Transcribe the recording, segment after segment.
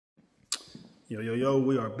Yo,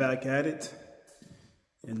 we are back at it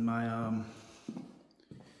in my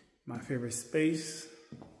my favorite space,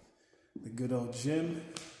 the good old gym.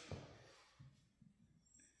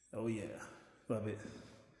 Oh yeah, love it.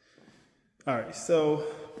 All right, so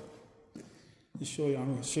let me show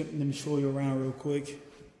you around real quick.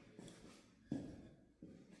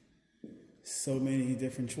 So many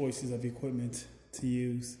different choices of equipment to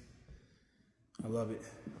use. I love it.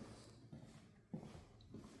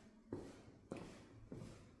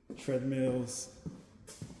 Treadmills,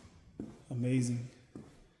 amazing.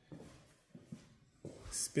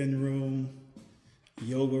 Spin room,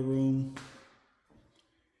 yoga room.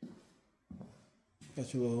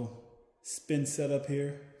 Got your little spin setup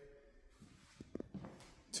here.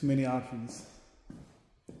 Too many options.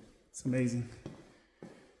 It's amazing.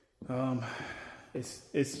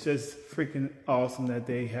 It's just freaking awesome that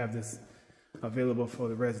they have this available for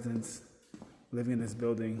the residents living in this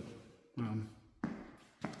building.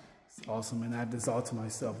 It's awesome, and I have this all to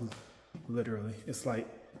myself, literally. It's like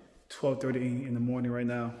 12:30 in the morning right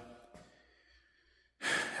now.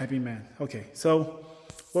 Happy man. Okay, so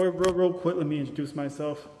real quick, let me introduce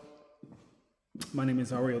myself. My name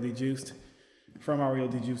is Ariel D. Juiced from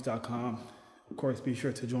arieldejuiced.com. Of course, be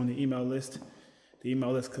sure to join the email list. The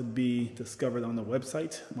email list could be discovered on the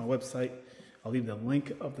website. My website, I'll leave the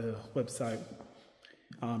link of the website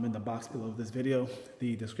in the box below this video.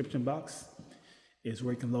 The description box is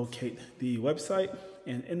where you can locate the website,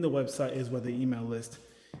 and in the website is where the email list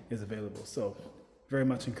is available. So very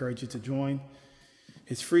much encourage you to join.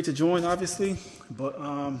 It's free to join, obviously, but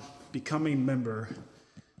become a member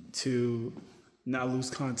to not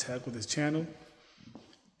lose contact with this channel.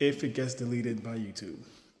 If it gets deleted by YouTube,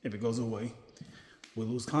 if it goes away, we'll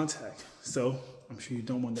lose contact. So I'm sure you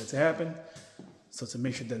don't want that to happen. So to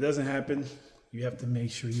make sure that doesn't happen, you have to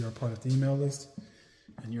make sure you're a part of the email list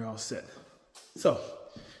and you're all set. So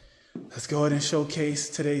let's go ahead and showcase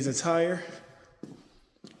today's attire,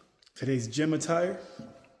 today's gym attire.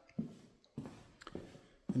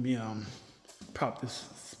 Let me prop this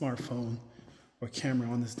smartphone or camera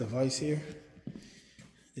on this device here.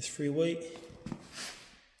 This free weight,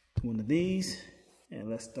 one of these, and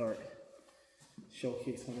let's start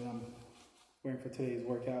showcase what I'm wearing for today's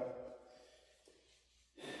workout.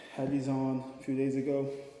 Had these on a few days ago.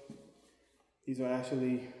 These are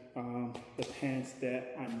actually the pants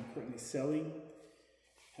that I'm currently selling.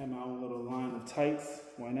 Have my own little line of tights.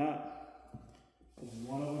 Why not? There's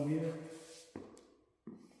one over here.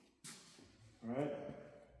 All right.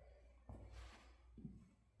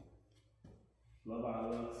 Love how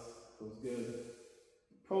it looks. Looks good.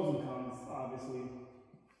 Pros and cons, obviously.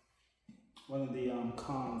 One of the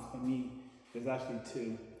cons for me, there's actually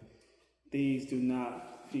two. These do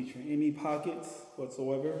not feature any pockets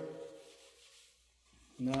whatsoever.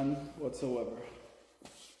 None whatsoever.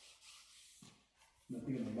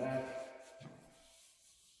 Nothing in the back.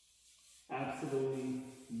 Absolutely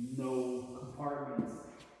no compartments.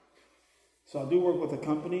 So I do work with a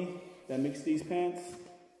company that makes these pants,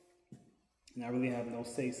 and I really have no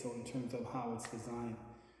say-so in terms of how it's designed.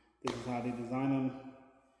 This is how they design them.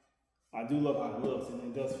 I do love how it looks, and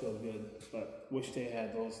it does feel good, but wish they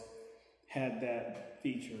had that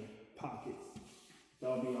feature, pockets.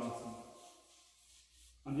 That would be awesome.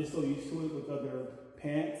 I'm just so used to it with other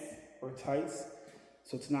pants or tights,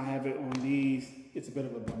 so to not have it on these, it's a bit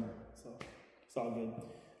of a bummer. So it's all good.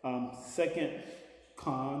 Second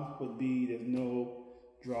con would be there's no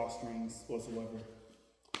drawstrings whatsoever.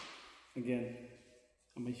 Again,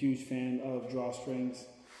 I'm a huge fan of drawstrings.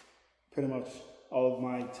 Pretty much all of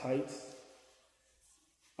my tights,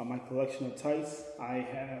 my collection of tights, I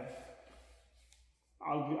have,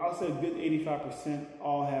 I'll say a good 85%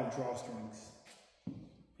 all have drawstrings.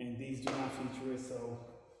 And these do not feature it, so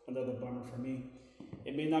another bummer for me.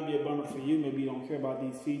 It may not be a bummer for you, maybe you don't care about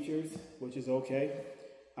these features, which is okay.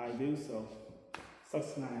 I do, so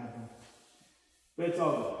sucks to not happen. But it's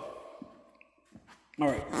all good.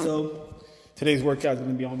 All right, so today's workout is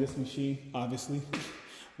gonna be on this machine, obviously.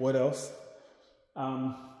 What else?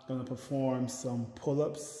 I'm gonna perform some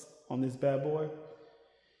pull-ups on this bad boy.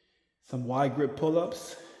 Some wide grip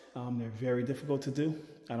pull-ups. They're very difficult to do.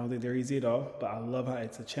 I don't think they're easy at all, but I love how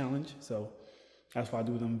it's a challenge. So that's why I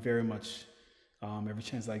do them very much every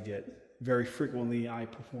chance I get. Very frequently I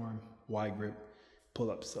perform wide grip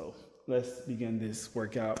pull-ups. So let's begin this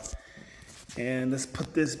workout. And let's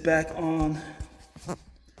put this back on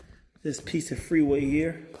this piece of free weight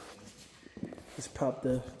here. Let's pop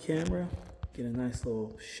the camera, get a nice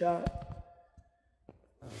little shot.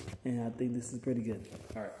 And I think this is pretty good.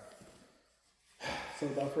 All right. So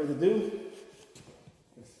without further ado,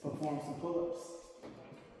 let's perform some pull-ups.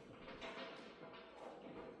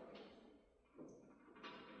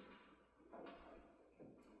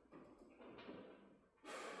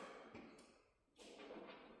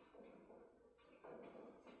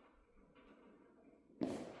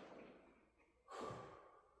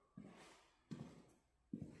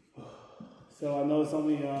 So I know it's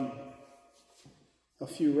only a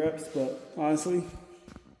few reps, but honestly,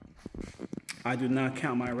 I do not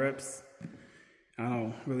count my reps. I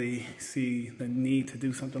don't really see the need to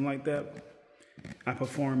do something like that. I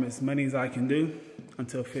perform as many as I can do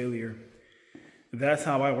until failure. That's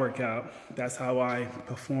how I work out. That's how I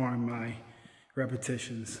perform my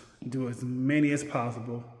repetitions. Do as many as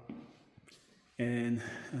possible and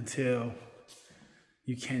until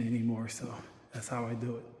you can't anymore. So that's how I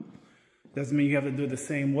do it. Doesn't mean you have to do it the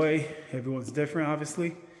same way. Everyone's different,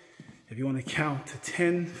 obviously. If you want to count to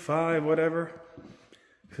 10, 5, whatever,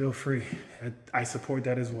 feel free. I support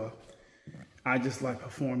that as well. I just like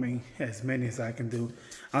performing as many as I can do.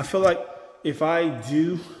 I feel like if I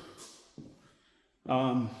do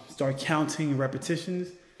start counting repetitions,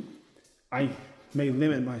 I may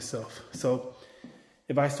limit myself. So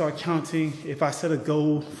if I start counting, if I set a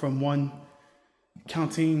goal from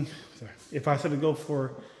if I set a goal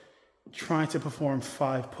for trying to perform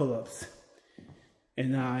 5 pull-ups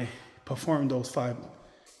and I perform those 5,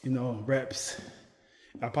 reps,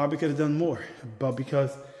 I probably could have done more, but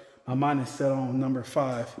because my mind is set on number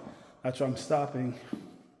 5, after I'm stopping,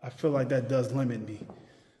 I feel like that does limit me.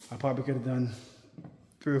 I probably could have done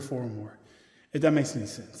 3 or 4 more, if that makes any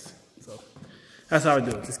sense. So that's how I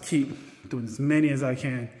do it. Just keep doing as many as I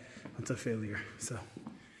can until failure. So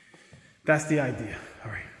that's the idea.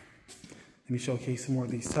 All right. Let me showcase some more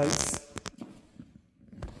of these tights.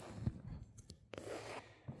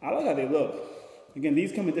 I like how they look. Again,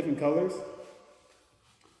 these come in different colors.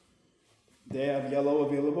 They have yellow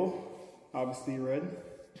available, obviously red.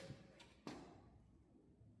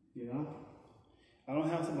 I don't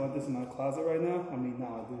have something like this in my closet right now. I mean,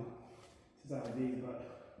 now I do, since I have these,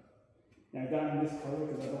 but I got in this color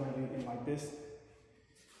because I don't have anything like this.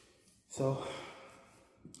 So,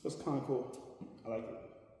 it's kind of cool. I like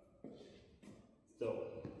it. So,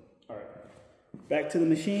 all right, back to the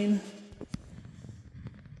machine.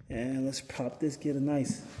 And let's pop this, get a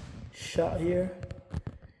nice shot here.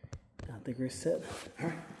 I think we're set. All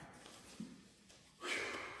right.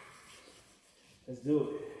 Let's do it.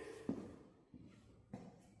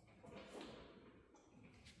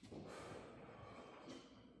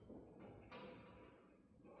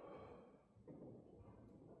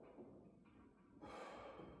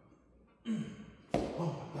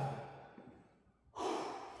 Oh my God.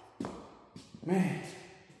 Man.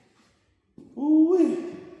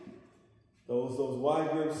 Ooh-wee. Those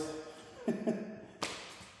wide grips.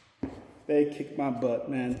 They kick my butt,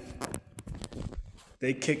 man.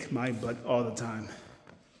 They kick my butt all the time.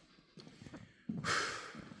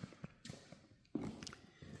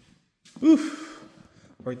 Oof.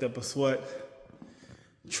 Worked up a sweat.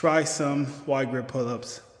 Try some wide grip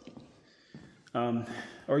pull-ups.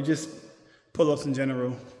 Or just pull-ups in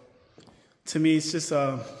general. To me, it's just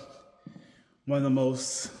one of the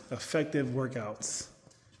most effective workouts.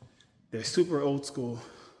 They're super old school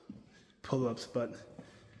pull-ups, but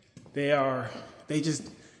they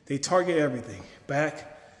target everything.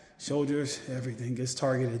 Back, shoulders, everything gets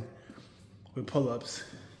targeted with pull-ups.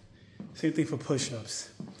 Same thing for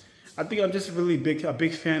push-ups. I think I'm just really a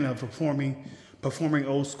big fan of performing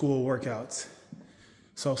old school workouts.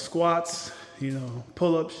 So squats,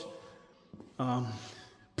 pull-ups,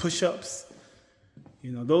 push-ups,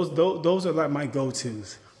 those are like my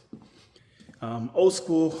go-tos. Old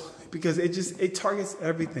school, because it targets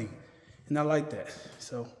everything, and I like that.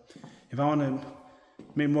 So if I want to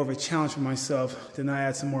make more of a challenge for myself, then I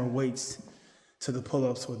add some more weights to the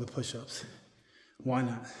pull-ups or the push-ups. Why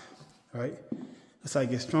not? All right? That's how I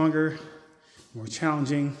get stronger, more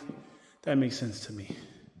challenging. That makes sense to me.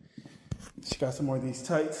 Just got some more of these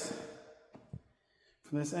tights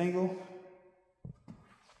from this angle.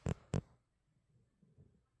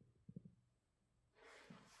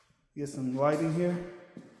 Get some lighting here.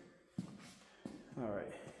 All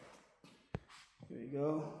right. Here we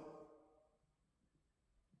go.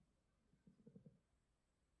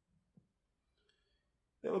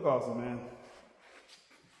 They look awesome, man.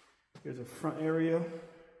 Here's a front area.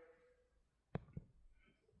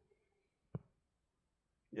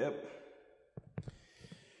 Yep.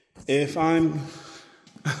 If I'm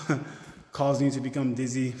causing you to become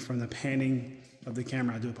dizzy from the panning of the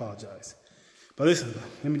camera, I do apologize. But listen,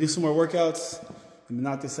 let me do some more workouts. Let me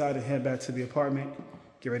knock this out and head back to the apartment.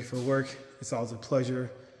 Get ready for work. It's always a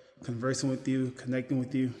pleasure conversing with you, connecting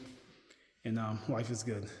with you, and life is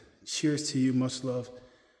good. Cheers to you. Much love.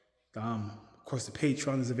 Of course, the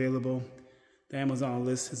Patreon is available. The Amazon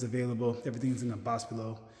list is available. Everything's in the box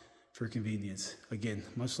below for convenience. Again,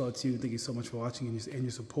 much love to you. Thank you so much for watching and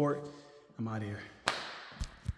your support. I'm out of here.